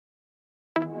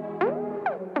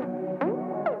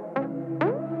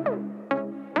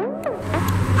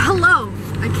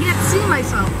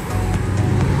myself.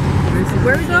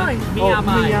 Where are we going?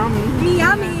 Miami.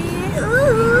 Miami.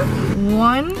 Ooh.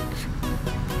 1.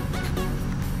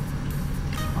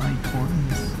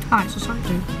 Ah, so sorry,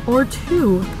 dude. Or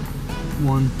 2.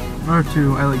 1 or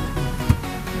 2. I like 2.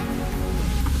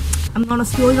 I'm gonna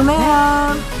steal your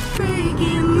man.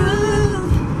 Freaking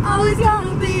move. Always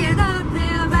gonna be an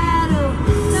uphill battle.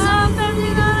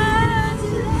 Something gonna hurt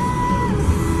you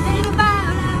love. Ain't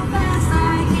about how fast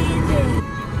I can do.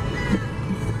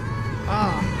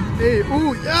 Ah, hey,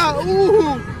 ooh, yeah,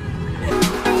 ooh.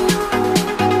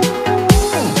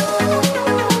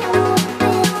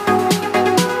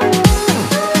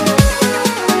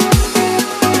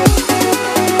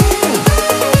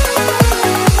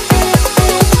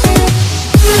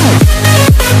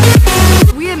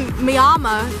 We're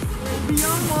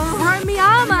in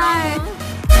Miami.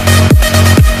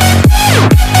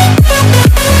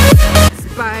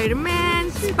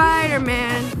 Spider-Man,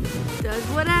 Spider-Man does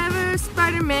whatever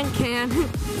Spider-Man can.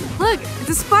 Look, it's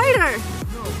a spider.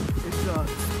 No, it's a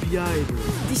spider.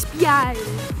 The spider.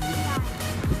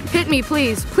 Hit me,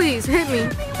 please, please, hit me.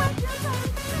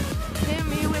 Hit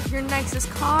me with your Nexus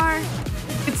car.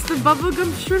 It's the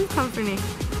Bubblegum Shrimp Company.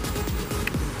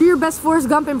 Do your best Forrest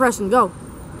Gump impression. Go.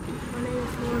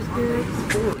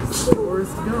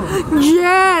 Forrest Gump.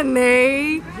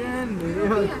 Jenny.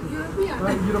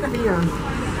 European.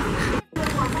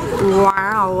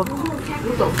 Wow.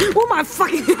 Oh my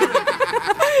fucking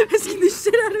that scared the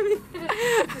shit out of me.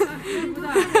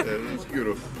 That's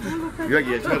beautiful. You gotta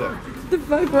get each other. The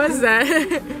fuck was that?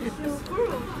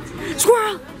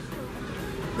 Squirrel!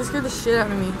 That scared the shit out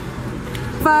of me.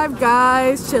 5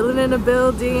 guys chilling in a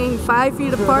building 5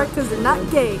 feet apart because they're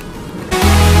not gay.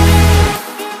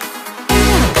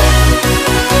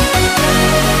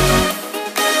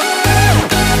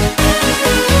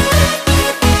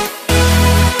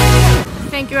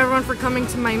 Thank you everyone for coming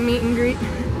to my meet and greet.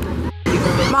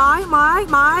 My. Oh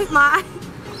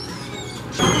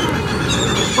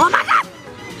my god!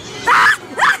 Ah!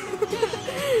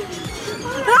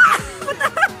 Ah! What the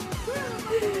heck?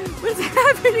 What's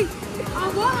happening?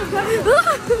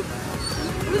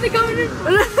 What are they coming in?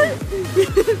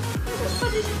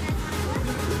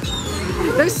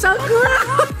 They're so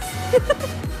gross!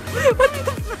 What the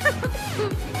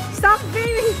fuck? Stop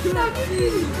feeding! Stop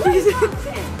feeding!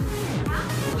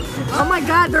 Oh my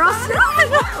god, they're all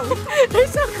they're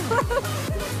so close.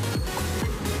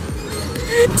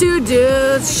 2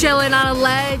 dudes chilling on a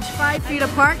ledge 5 feet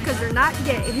apart because they're not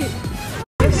gay.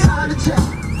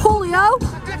 Julio?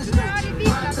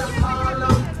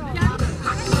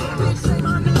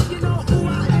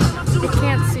 I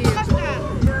can't see it.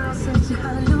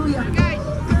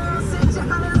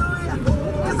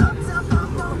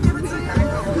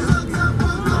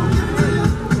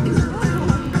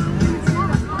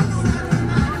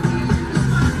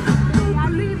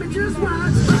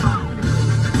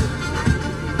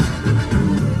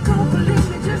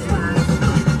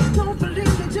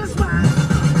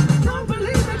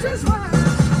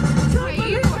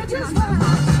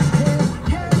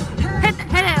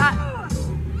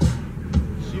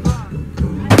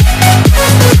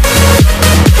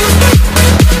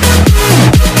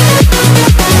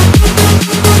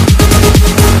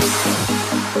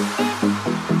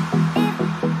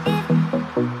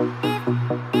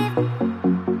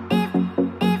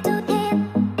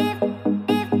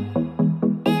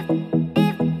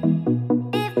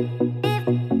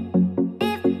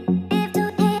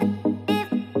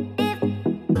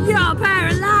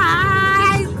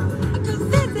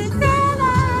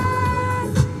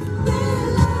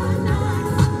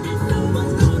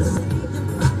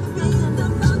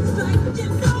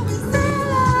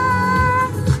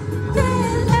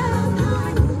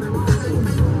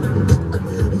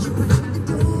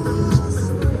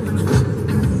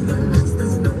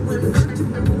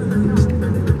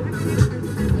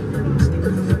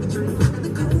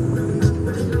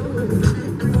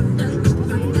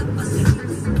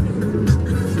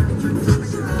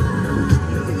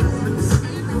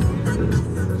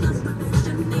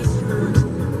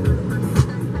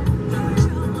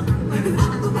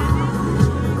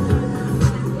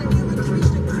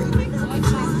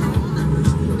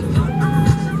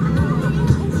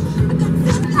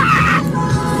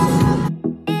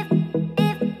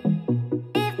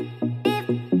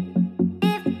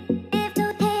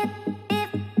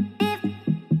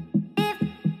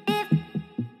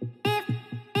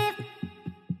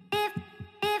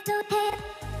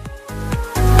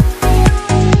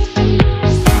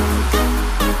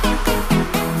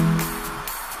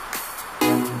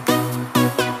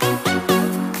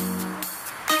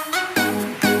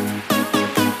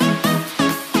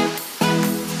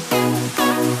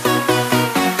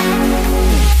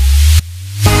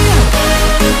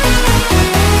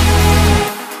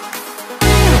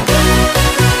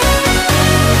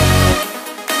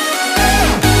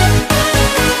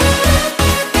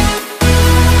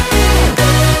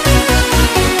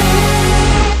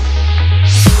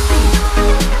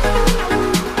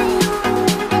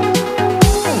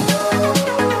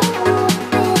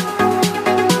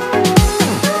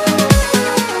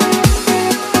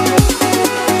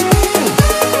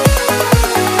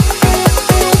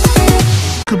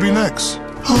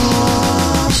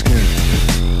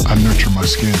 temperature of my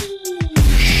skin.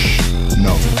 Shh.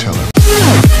 No, tell her.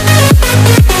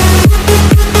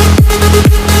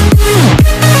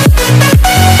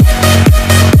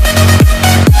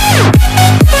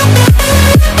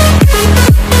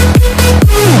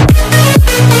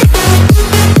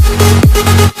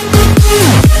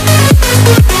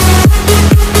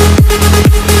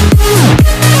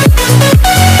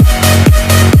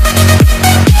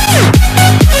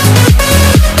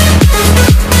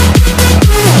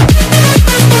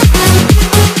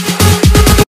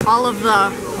 All of the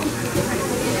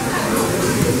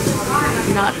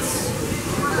nuts.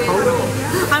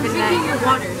 I'm drinking your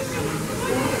water.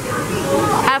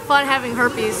 Have fun having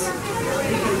herpes.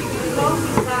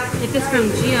 If it's from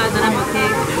Gia, then I'm okay.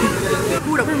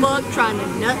 Who the fuck trying to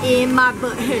nut in my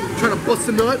butt? Trying to bust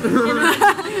a nut?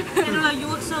 Younow, you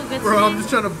look so good Bro, I'm today. just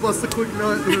trying to bust a quick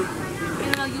nut.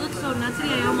 Younow, you look so nutty.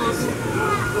 I almost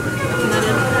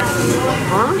nutted.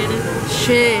 Huh? Get it?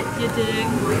 Shit. You dig?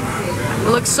 It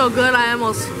looks so good I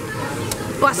almost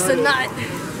bust a nut.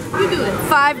 You do it.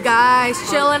 Five guys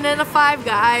chilling in a Five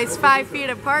Guys, 5 feet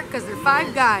apart because they're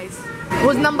 5 guys.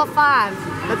 Who's number 5?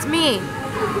 That's me.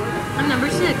 I'm number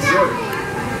 6.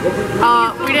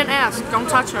 We didn't ask. Don't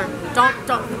touch her. Don't.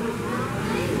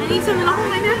 I need something to hold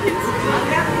my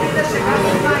napkins.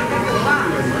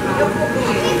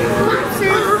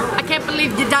 I can't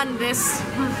believe you done this.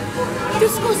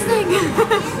 Disgusting.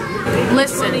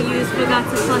 Listen, You forgot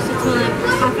to flush the toilet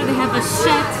after they have a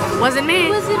shit. wasn't me. It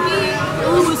wasn't me.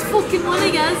 Oh, it was fucking one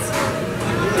of us.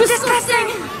 Disgusting.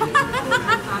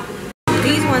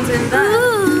 These ones in the.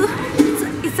 Ooh,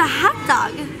 it's a hot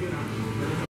dog.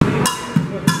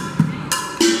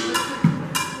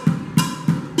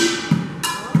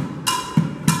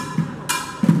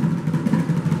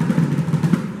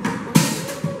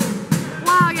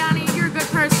 Wow, Yanni, you're a good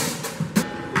person.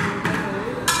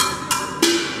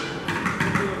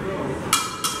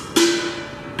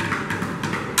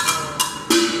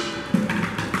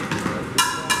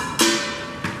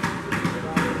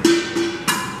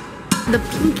 The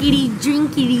pinkity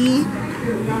drinkity.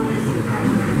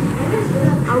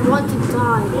 I want to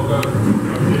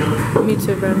die. Me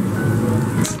too, brother.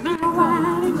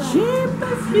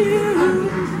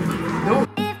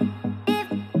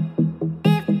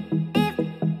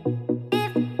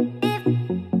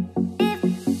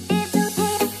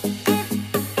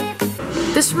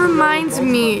 This reminds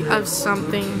me of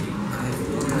something.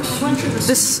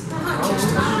 This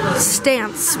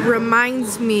stance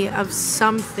reminds me of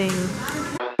something.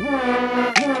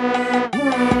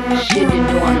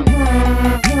 Shitted on him.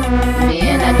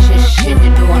 Man, I just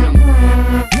shitted on him.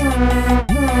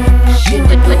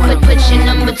 Shitted on him. Put your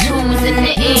number 2s in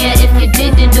the air if you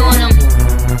did it on him.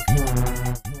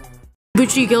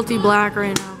 Gucci Guilty Black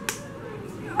right now.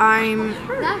 I'm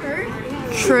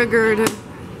triggered.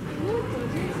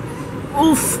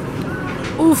 Oof.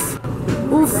 Oof.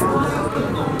 Oof.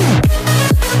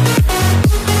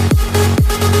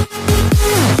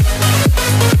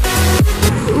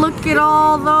 Look at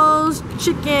all those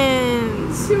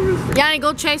chickens. Yanni,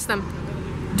 go chase them.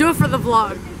 Do it for the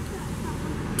vlog.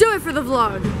 Do it for the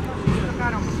vlog.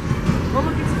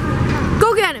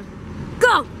 Go get him.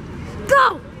 Go.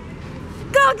 Go.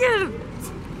 Go get him.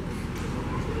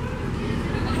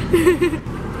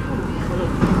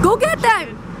 Go get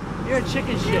them. You're a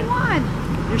chicken shit.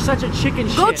 You're such a chicken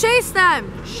shit. Go chase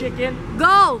them. Chicken.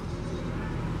 Go.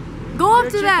 Go up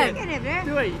You're to a them. chicken.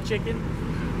 Do it, you chicken.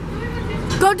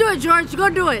 Go do it, George. Go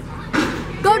do it.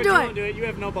 Go George, do you it. won't do it. You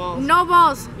have no balls. No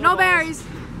balls. No balls. berries.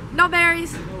 No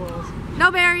berries. No balls.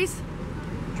 No berries.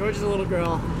 George is a little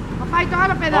girl. Yeah,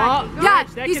 that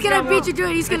he's kid's gonna got beat more- you to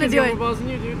it. He's that gonna kid's do got it. more balls than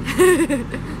you,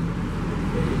 dude.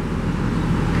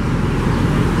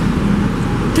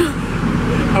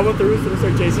 I want the rooster to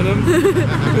start chasing him.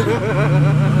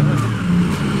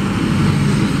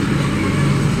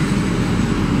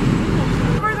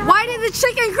 Why did the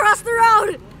chicken cross the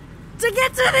road to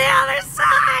get to the other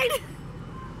side?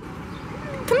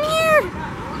 Come here.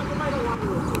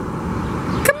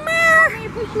 Come here.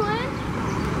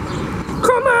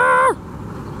 Come here.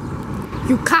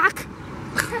 You cock.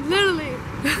 Literally.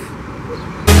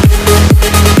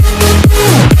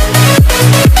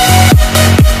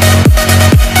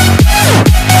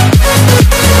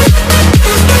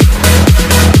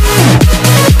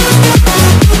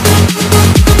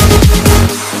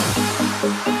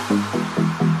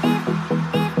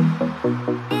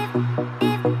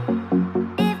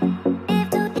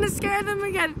 To scare them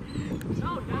again.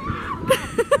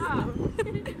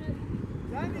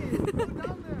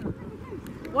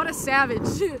 What a savage.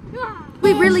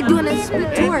 We really doing this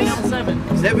with tourists.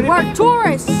 Seven. We're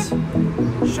tourists.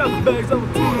 Shove the bags on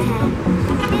the tour.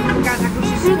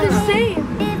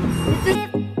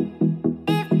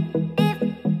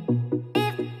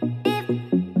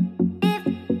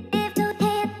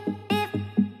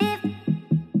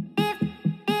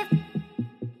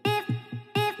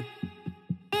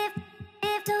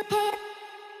 have to pay.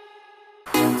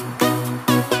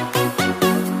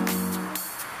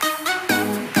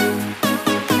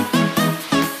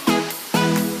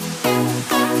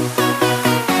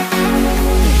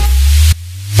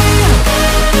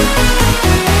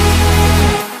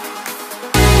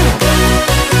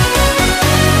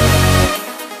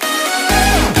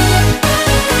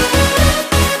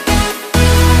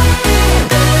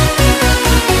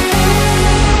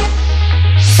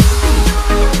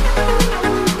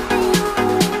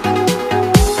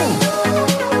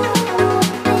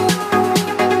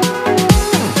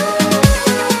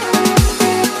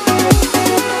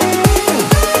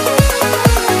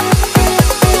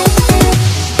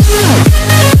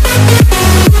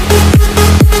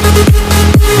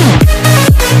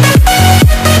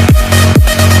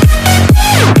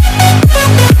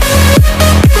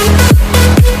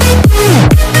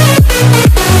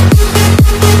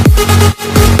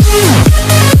 Yeah.